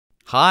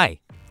Hi,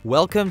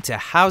 welcome to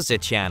How's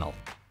It channel.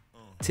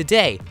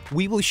 Today,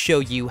 we will show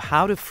you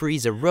how to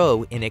freeze a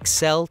row in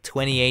Excel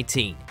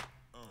 2018.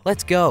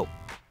 Let's go!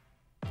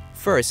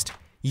 First,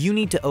 you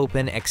need to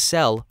open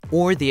Excel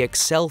or the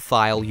Excel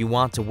file you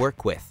want to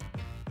work with.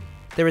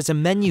 There is a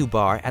menu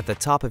bar at the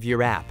top of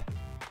your app.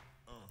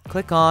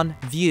 Click on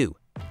View.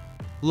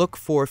 Look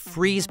for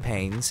Freeze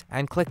Panes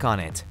and click on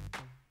it.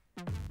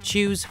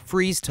 Choose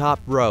Freeze Top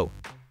Row.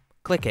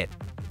 Click it.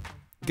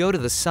 Go to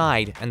the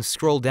side and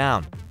scroll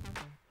down.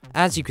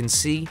 As you can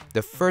see,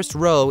 the first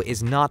row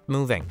is not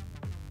moving.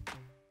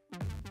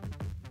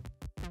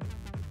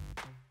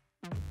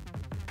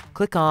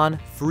 Click on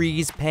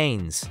Freeze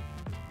Panes.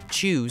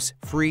 Choose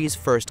Freeze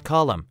First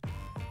Column.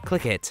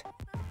 Click it.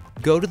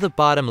 Go to the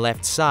bottom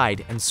left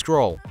side and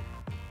scroll.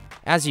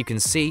 As you can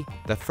see,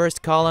 the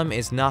first column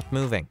is not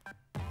moving.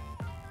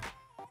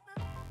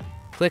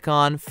 Click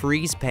on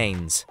Freeze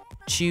Panes.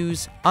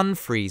 Choose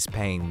Unfreeze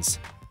Panes.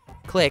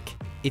 Click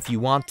if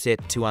you want it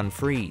to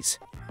unfreeze.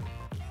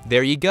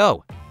 There you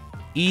go!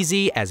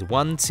 Easy as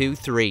 1, 2,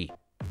 3.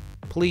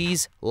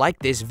 Please like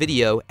this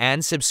video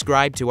and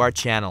subscribe to our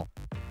channel.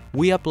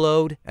 We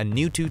upload a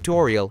new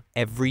tutorial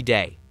every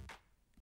day.